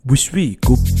Wishwe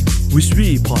Group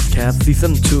Wishwe Podcast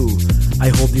Season 2 I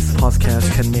hope this podcast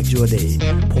can make your day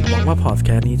ผมหวังว่า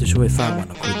podcast นี้จะช่วยสร้างวัน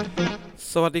ของคุณ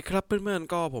สวัสดีครับเพื่อน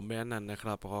ๆก็ผมเป็นอนันต์นะค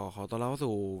รับก็ขอต้อนรับ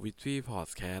สู่ Wishwe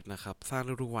Podcast นะครับสร้าง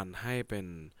ทุกๆวันให้เป็น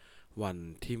วัน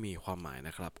ที่มีความหมายน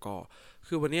ะครับก็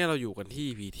คือวันนี้เราอยู่กันที่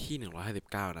EP ที่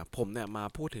159นะผมเนี่ยมา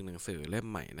พูดถึงหนังสือเล่ม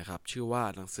ใหม่นะครับชื่อว่า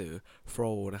หนังสือ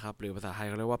Flow นะครับหรือภาษาไทย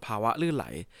เขาเรียกว่าภาวะลื่นไหล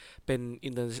เป็น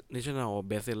international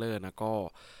bestseller นะก็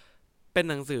เป็น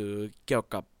หนังสือเกี่ยว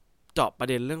กับเจาะประ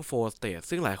เด็นเรื่อง Flow State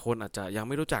ซึ่งหลายคนอาจจะยังไ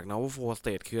ม่รู้จักนะว่า Flow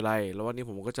State คืออะไรแล้ววันนี้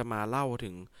ผมก็จะมาเล่าถึ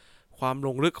งความล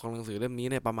งลึกของหนังสือเล่มนี้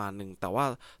ในประมาณหนึ่งแต่ว่า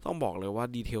ต้องบอกเลยว่า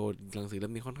ดีเทลหนังสือเล่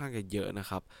มนี้ค่อนข้างจะเยอะนะ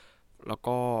ครับแล้ว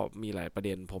ก็มีหลายประเ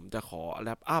ด็นผมจะขอแร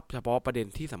ปอัพเฉพาะประเด็น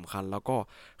ที่สำคัญแล้วก็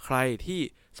ใครที่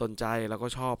สนใจแล้วก็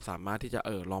ชอบสามารถที่จะ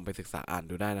ลองไปศึกษาอ่าน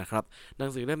ดูได้นะครับหนั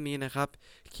งสือเล่มนี้นะครับ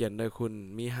เขียนโดยคุณ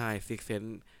มิฮายซิกเซน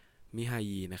มิฮา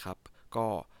ยีนะครับก็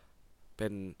เป็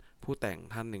นผู้แต่ง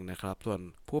ท่านหนึ่งนะครับส่วน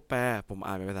ผู้แปลผม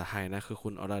อ่านเป็นภาษาไทยนะคือคุ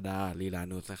ณอรดาลีลา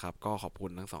นุสนะครับก็ขอบคุ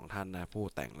ณทั้งสองท่านนะผู้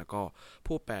แต่งแล้วก็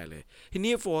ผู้แปลเลยที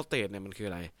นี้โฟร์สเตทเนี่ยมันคือ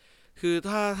อะไรคือ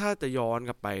ถ้าจะย้อนก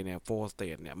ลับไปเนี่ยโฟร์สเต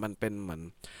ทเนี่ยมันเป็นเหมือน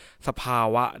สภา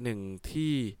วะหนึ่ง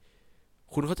ที่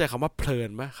คุณเข้าใจคำว่าเพลิน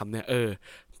ไหมคำเนี่ย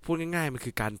พูดง่ายๆมัน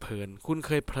คือการเพลินคุณเ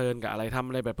คยเพลินกับอะไรทำ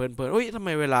อะไรแบบเพลินๆเฮ้ยทำไม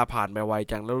เวลาผ่านไปไว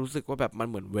จังแล้วรู้สึกว่าแบบมัน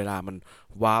เหมือนเวลามัน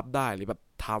วาร์ปได้หรือแบบ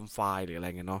ไทม์ไฟล์หรืออะไร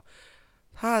เงี้ยเนาะ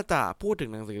ถ้าจะพูดถึ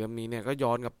งหนังสือเล่มนี้เนี่ยก็ย้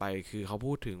อนกลับไปคือเขา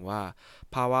พูดถึงว่า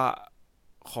ภาวะ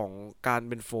ของการเ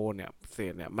ป็นโฟนเนี่ยเศ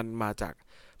ษเนี่ยมันมาจาก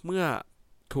เมื่อ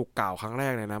ถูกกล่าวครั้งแร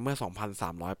กเลยนะเมื่อ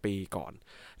 2,300 ปีก่อน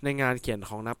ในงานเขียน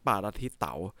ของนักปราชญ์ลัทธิเต๋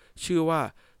าชื่อว่า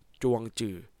จวง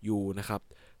จื่อยูนะครับ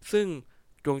ซึ่ง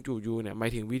จวงจื่อยูเนี่ยหมา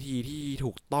ยถึงวิธีที่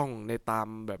ถูกต้องในตาม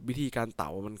แบบวิธีการเต๋า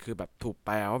มันคือแบบถูกแป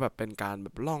ลว่าแบบเป็นการแบ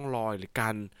บล่องลอยหรือกา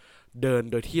รเดิน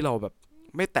โดยที่เราแบบ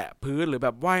ไม่แตะพื้นหรือแบ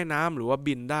บว่ายน้ำหรือว่า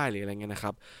บินได้หรืออะไรเงี้ยนะค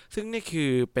รับซึ่งนี่คื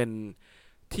อเป็น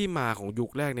ที่มาของยุ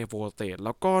คแรกในโฟร์สเตทแ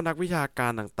ล้วก็นักวิชากา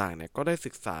รต่างๆเนี่ยก็ได้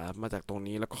ศึกษามาจากตรง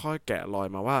นี้แล้วก็ค่อยแกะรอย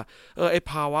มาว่าไอ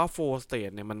ภาวะโฟร์สเตท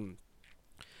เนี่ย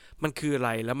มันคืออะไร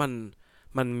แล้ว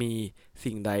มันมี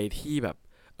สิ่งใดที่แบบ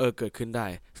เกิดขึ้นได้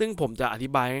ซึ่งผมจะอธิ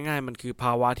บายง่ายๆมันคือภ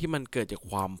าวะที่มันเกิดจาก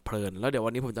ความเพลินแล้วเดี๋ยววั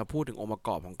นนี้ผมจะพูดถึงองค์ประก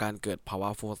อบของการเกิดภาวะ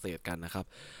โฟร์สเตทกันนะครับ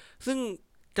ซึ่ง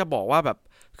จะบอกว่าแบบ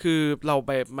คือเราไ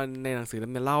ปมันในหนังสือ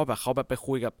มันเล่าแบบเขาแบบไป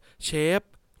คุยกับเชฟ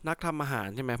นักทำอาหาร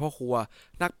ใช่ไหมพ่อครัว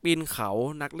นักปีนเขา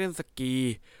นักเล่นสกี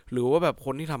หรือว่าแบบค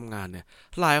นที่ทำงานเนี่ย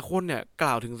หลายคนเนี่ยก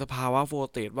ล่าวถึงสภาวะโฟร์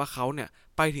สเตทว่าเขาเนี่ย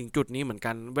ไปถึงจุดนี้เหมือน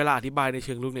กันเวลาอธิบายในเ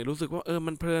ชิงลึกเนี่ยรู้สึกว่า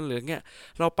มันเพลินหรือเงี้ย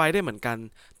เราไปได้เหมือนกัน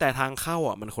แต่ทางเข้า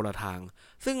มันคนละทาง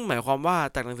ซึ่งหมายความว่า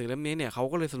จากหนังสือเล่มนี้เนี่ยเขา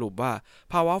ก็เลยสรุปว่า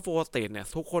ภาวะโฟร์สเตทเนี่ย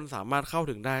ทุกคนสามารถเข้า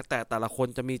ถึงได้แต่ละคน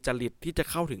จะมีจริตที่จะ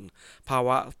เข้าถึงภาว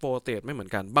ะโฟร์สเตทไม่เหมือ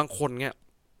นกันบางคนเนี่ย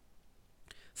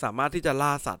สามารถที่จะล่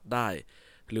าสัตว์ได้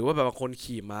หรือว่าแบบบางคน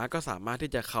ขี่ม้าก็สามารถ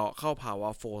ที่จะเข้าภาวะ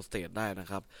โฟร์สเตทได้นะ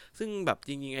ครับซึ่งแบบจ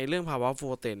ริงๆไอ้เรื่องภาวะโฟ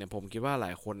ร์สเตทเนี่ยผมคิดว่าหล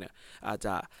ายคนเนี่ยอาจจ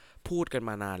ะพูดกัน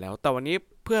มานานแล้วแต่วันนี้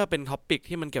เพื่อเป็นท็อปิก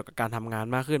ที่มันเกี่ยวกับการทำงาน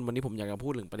มากขึ้นวันนี้ผมอยากจะพู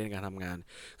ดถึงประเด็นการทำงาน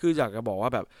คืออยากจะบอกว่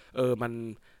าแบบมัน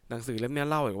หนังสือเล่มนี้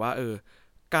เล่าอีกว่า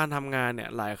การทำงานเนี่ย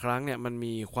หลายครั้งเนี่ยมัน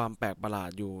มีความแปลกประหลาด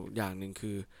อยู่อย่างหนึ่ง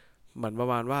คือเหมือนประ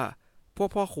มาณว่าพวก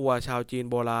พ่อครัวชาวจีน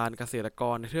โบราณเกษตรก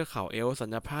รในเทือกเขาเอลป์สัญ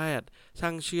ญาแพทย์ช่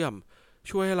างเชื่อม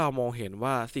ช่วยให้เรามองเห็น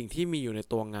ว่าสิ่งที่มีอยู่ใน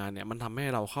ตัวงานเนี่ยมันทำให้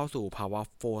เราเข้าสู่ภาวะ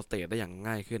โฟร์สเตทได้อย่าง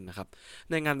ง่ายขึ้นนะครับ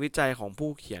ในงานวิจัยของผู้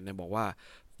เขียนเนี่ยบอกว่า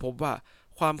พบว่า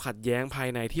ความขัดแย้งภาย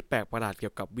ในที่แปลกประหลาดเกี่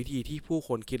ยวกับวิธีที่ผู้ค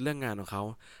นคิดเรื่องงานของเขา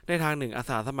ในทางหนึ่งอา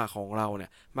สาสมัครของเราเนี่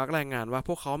ยมักรายงานว่าพ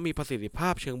วกเขามีประสิทธิภา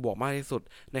พเชิงบวกมากที่สุด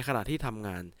ในขณะที่ทำง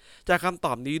านจากคำต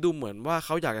อบนี้ดูเหมือนว่าเข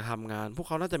าอยากจะทำงานพวกเ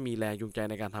ขาน่าจะมีแรงจูงใจ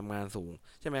ในการทำงานสูง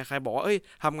ใช่ไหมใครบอกว่า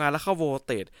ทำงานแล้วเข้าโฟร์ส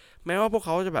เตทแม้ว่าพวกเข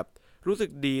าจะแบบรู้สึก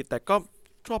ดีแต่ก็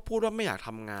ชอบพูดว่าไม่อยากท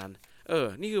ำงาน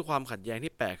นี่คือความขัดแย้ง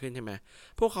ที่แปลกขึ้นใช่ไหม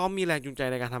พวกเขามีแรงจูงใจ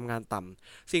ในการทำงานต่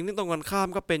ำสิ่งที่ตรงกันข้าม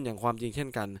ก็เป็นอย่างความจริงเช่น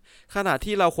กันขณะ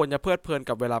ที่เราควรจะเพลิดเพลิน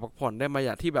กับเวลาพักผ่อนได้มาอ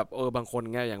ย่างที่แบบบางคน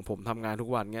เงี้ยอย่างผมทำงานทุก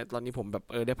วันเงี้ยตอนนี้ผมแบบ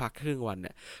ได้พักครึ่งวันเ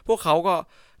นี่ยพวกเขาก็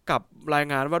กลับราย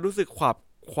งานว่ารู้สึก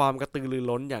ความกระตือรือ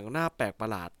ร้นอย่างน่าแปลกประ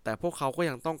หลาดแต่พวกเขาก็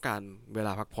ยังต้องการเวล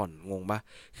าพักผ่อนงงปะ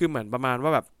คือเหมือนประมาณว่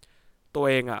าแบบตัว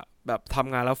เองแบบท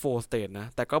ำงานแล้วโฟร์สเตทนะ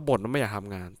แต่ก็บ่นว่าไม่อยากท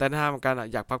ำงานแต่ถ้าทำกัน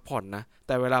อยากพักผ่อนนะแ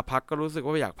ต่เวลาพักก็รู้สึกว่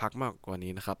าอยากพักมากกว่า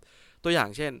นี้นะครับตัวอย่าง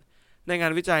เช่นในงา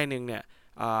นวิจัยหนึ่งเนี่ย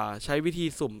ใช้วิธี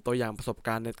สุ่มตัวอย่างประสบก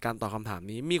ารณ์ในการตอบคำถาม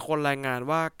นี้มีคนรายงาน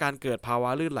ว่าการเกิดภาวะ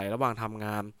ลื่นไหลระหว่างทำง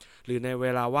านหรือในเว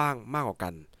ลาว่างมากกว่ากั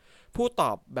นผู้ต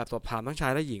อบแบบสอบถามทั้งชา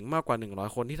ยและหญิงมากกว่า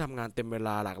100คนที่ทำงานเต็มเวล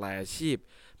าหลากหลายอาชีพ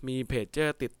มีเพจเจอ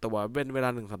ร์ติดตัวเป็นเวลา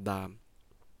1 สัปดาห์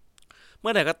เ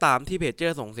มื่อใดก็ตามที่เพจเจอ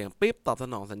ร์ส่งเสียงปิ๊บตอบส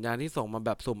นองสัญญาณที่ส่งมาแ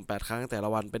บบสุ่ม8 ครั้งแต่ละ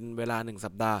วันเป็นเวลา1 สั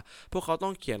ปดาห์พวกเขาต้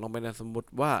องเขียนลงไปในสมุด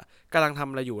ว่ากำลังทำ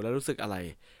อะไรอยู่และรู้สึกอะไร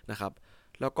นะครับ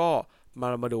แล้วก็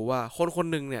มาดูว่าคนคน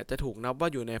หนึ่งเนี่ยจะถูกนับว่า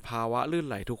อยู่ในภาวะลื่น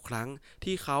ไหลทุกครั้ง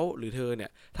ที่เขาหรือเธอเนี่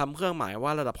ยทำเครื่องหมายว่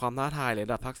าระดับความท้าทายหรือร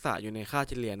ะดับทักษะอยู่ในค่า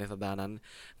เฉลี่ยในสัปดาห์นั้น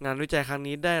งานวิจัยครั้ง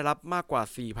นี้ได้รับมากกว่า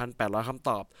 4,800 คำ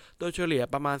ตอบโดยเฉลี่ย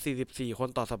ประมาณ44คน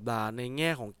ต่อสัปดาห์ในแง่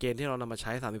ของเกณฑ์ที่เรานำมาใ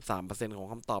ช้ 33% ของ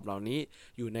คำตอบเหล่านี้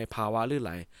อยู่ในภาวะลื่นไห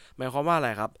ลหมายความว่าอะไ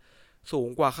รครับสูง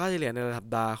กว่าค่าเฉลี่ยในระดับสัป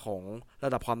ดาห์ของร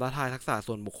ะดับความท้าทายทักษะ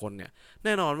ส่วนบุคคลเนี่ยแ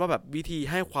น่นอนว่าแบบวิธี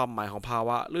ให้ความหมายของภาว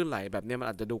ะลื่นไหลแบบนี้มัน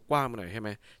อาจจะดูกว้างไปหน่อยใช่ไหม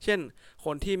เช่นค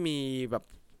นที่มีแบบ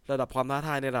ระดับความท้าท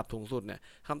ายในระดับสูงสุดเนี่ย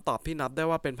คำตอบที่นับได้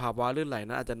ว่าเป็นภาวะลื่นไหล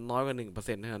นั้นอาจจะน้อยกว่า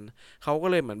 1% เท่านั้นเขาก็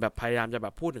เลยเหมือนแบบพยายามจะแบ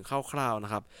บพูดถึงคร่าวๆน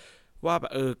ะครับว่าแบ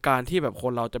บการที่แบบค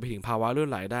นเราจะไปถึงภาวะลื่น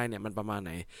ไหลได้เนี่ยมันประมาณไห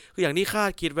นคืออย่างที่คา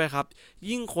ดคิดไว้ครับ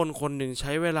ยิ่งคนคนหนึ่งใ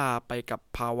ช้เวลาไปกับ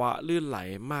ภาวะลื่นไหล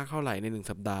มากเท่าไหร่ใน1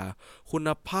 สัปดาห์คุณ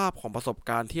ภาพของประสบ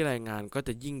การณ์ที่รายงานก็จ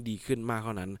ะยิ่งดีขึ้นมากเ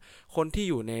ท่านั้นคนที่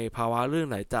อยู่ในภาวะลื่น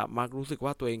ไหลจะมักรู้สึกว่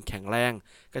าตัวเองแข็งแรง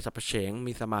กระฉับกระเฉง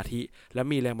มีสมาธิและ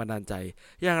มีแรงบันดาลใจ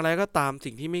อย่างไรก็ตาม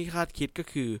สิ่งที่ไม่คาดคิดก็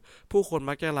คือผู้คน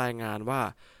มักจะรายงานว่า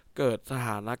เกิดสถ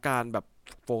านการณ์แบบ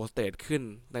โฟลสเตทขึ้น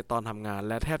ในตอนทำงาน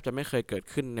และแทบจะไม่เคยเกิด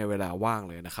ขึ้นในเวลาว่าง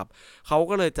เลยนะครับเขา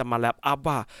ก็เลยจะมาแลปอัพ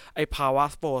ว่าไอ้ภาวะ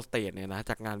โฟลสเตทเนี่ยนะ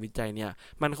จากงานวิจัยเนี่ย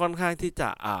มันค่อนข้างที่จะ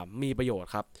มีประโยชน์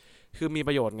ครับคือมีป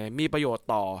ระโยชน์ไงมีประโยชน์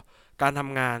ต่อการท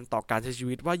ำงานต่อการใช้ชี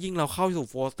วิตว่ายิ่งเราเข้าสู่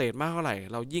โฟลสเตทมากเท่าไหร่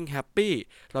เรายิ่งแฮปปี้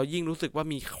เรายิ่งรู้สึกว่า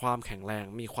มีความแข็งแรง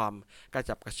มีความกระ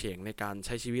ฉับกระเฉงในการใ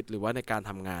ช้ชีวิตหรือว่าในการ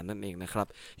ทำงานนั่นเองนะครับ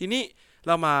ทีนี้เ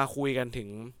รามาคุยกันถึง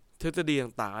ทฤษฎี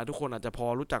ต่างๆทุกคนอาจจะพอ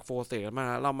รู้จักโฟลสเตทมา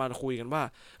เรามาคุยกันว่า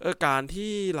การ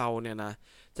ที่เราเนี่ยนะ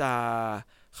จะ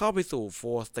เข้าไปสู่โฟ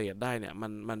ลสเตทได้เนี่ย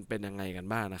มันเป็นยังไงกัน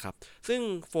บ้างนะครับซึ่ง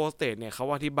โฟลสเตทเนี่ยเขา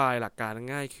อธิบายหลักการ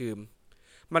ง่ายคือ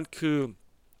มันคือ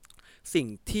สิ่ง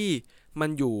ที่มัน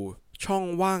อยู่ช่อง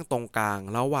ว่างตรงกลาง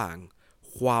ระหว่าง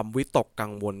ความวิตกกั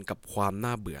งวลกับความน่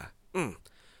าเบื่อ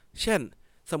เช่น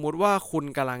สมมุติว่าคุณ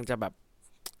กำลังจะแบบ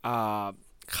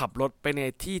ขับรถไปใน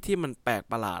ที่ที่มันแปลก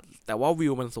ประหลาดแต่ว่าวิ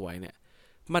วมันสวยเนี่ย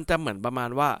มันจะเหมือนประมาณ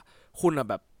ว่าคุณ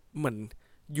แบบเหมือน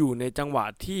อยู่ในจังหวะ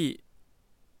ที่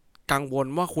กังวล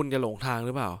ว่าคุณจะหลงทางห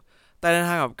รือเปล่าแต่ในท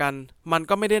างกลับกันมัน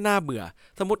ก็ไม่ได้น่าเบื่อ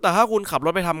สมมติแต่ถ้าคุณขับร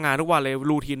ถไปทำงานทุกวันเลย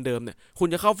รูทีนเดิมเนี่ยคุณ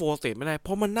จะเข้าโฟลสเตทไม่ได้เพร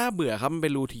าะมันน่าเบื่อครับมันเป็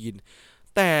นรูทีน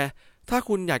แต่ถ้า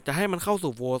คุณอยากจะให้มันเข้า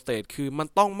สู่โฟลสเตทคือมัน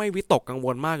ต้องไม่วิตกกังว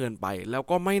ลมากเกินไปแล้ว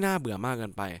ก็ไม่น่าเบื่อมากเกิ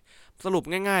นไปสรุป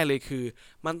ง่ายๆเลยคือ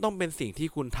มันต้องเป็นสิ่งที่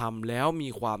คุณทำแล้วมี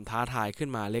ความท้าทายขึ้น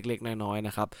มาเล็กๆน้อยๆน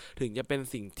ะครับถึงจะเป็น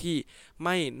สิ่งที่ไ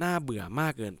ม่น่าเบื่อมา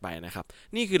กเกินไปนะครับ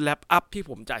นี่คือแรปอัพที่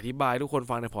ผมจะอธิบายทุกคน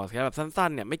ฟังในพอดแคสต์แบบสั้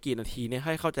นๆเนี่ยไม่กี่นาทีเนี่ยใ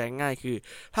ห้เข้าใจง่ายคือ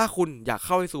ถ้าคุณอยากเ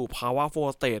ข้าไปสู่ภาวะโฟล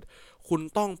สเตทคุณ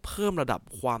ต้องเพิ่มระดับ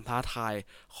ความท้าทาย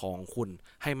ของคุณ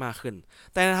ให้มากขึ้น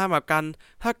แต่ในทางแบบกัน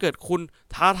ถ้าเกิดคุณ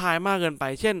ท้าทายมากเกินไป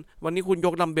เช่นวันนี้คุณย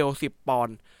กดัมเบล10 ปอ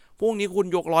นด์พรุ่งนี้คุณ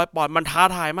ยก100 ปอนด์มันท้า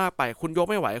ทายมากไปคุณยก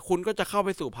ไม่ไหวคุณก็จะเข้าไป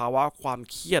สู่ภาวะความ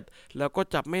เครียดแล้วก็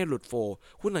จะไม่หลุดโฟล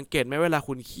คุณสังเกตไหมเวลา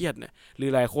คุณเครียดเนี่ยหรือ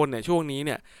หลายคนเนี่ยช่วงนี้เ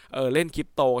นี่ยเล่นคริป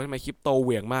โตใช่ไหมคริปโตเห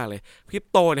วี่ยงมากเลยคริป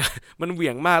โตเนี่ยมันเหวี่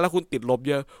ยงมากแล้วคุณติดลบ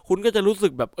เยอะคุณก็จะรู้สึ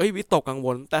กแบบวิตกกังว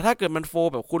ลแต่ถ้าเกิดมันโฟล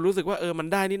แบบคุณรู้สึกว่ามัน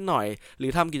ได้นิดหน่อยหรื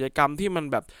อทำกิจกรรมที่มัน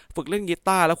แบบฝึกเล่นกีต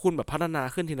าร์แล้วคุณแบบพัฒนา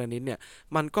ขึ้นทีละนิดเนี่ย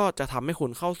มันก็จะทำให้คุ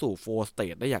ณเข้าสู่โฟลสเต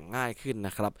ทได้อย่างง่ายขึ้นน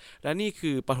ะครับและนี่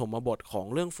คือปฐมบทของ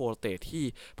เรื่องโฟลสเตทที่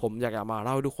ผมอยากจะมาเ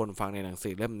ล่าให้ทุกคนฟังในหนังสื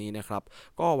อเล่มนี้นะครับ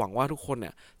ก็หวังว่าทุกคนเ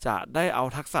นี่ยจะได้เอา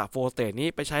ทักษะโฟลสเตทนี้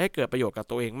ไปใช้ให้เกิดประโยชน์กับ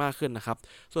ตัวเองมากขึ้นนะครับ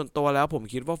ส่วนตัวแล้วผม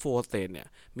คิดว่าโฟลสเตทเนี่ย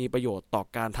มีประโยชน์ต่อ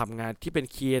การทำงานที่เป็น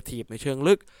ครีเอทีฟในเชิง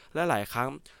ลึกและหลายครั้ง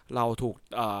เราถูก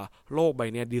โลกใบ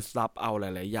นี้ดิสรับเอาหล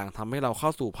ายๆอย่างทำให้เราเข้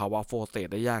าสู่ภาวะโฟลสเตท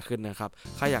ได้ยากขึ้นนะครับ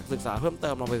ใครอยากศึกษาเพิ่มเติ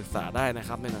มลองไปศึกษาได้นะค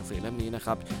รับในหนังสือเล่มนี้นะค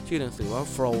รับชื่อหนังสือว่า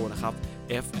Flow นะครับ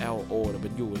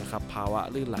FLOW นะครับภาวะ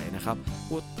ลื่นไหลนะครับ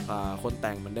พูดคนแ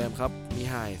ต่งเหมือนเดิมครับมิ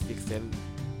ไฮซิกเซน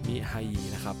มิไฮ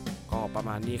นะครับก็ประม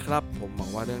าณนี้ครับผมหวัง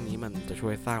ว่าเรื่องนี้มันจะช่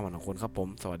วยสร้างวันของคนครับผม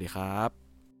สวัสดีครับ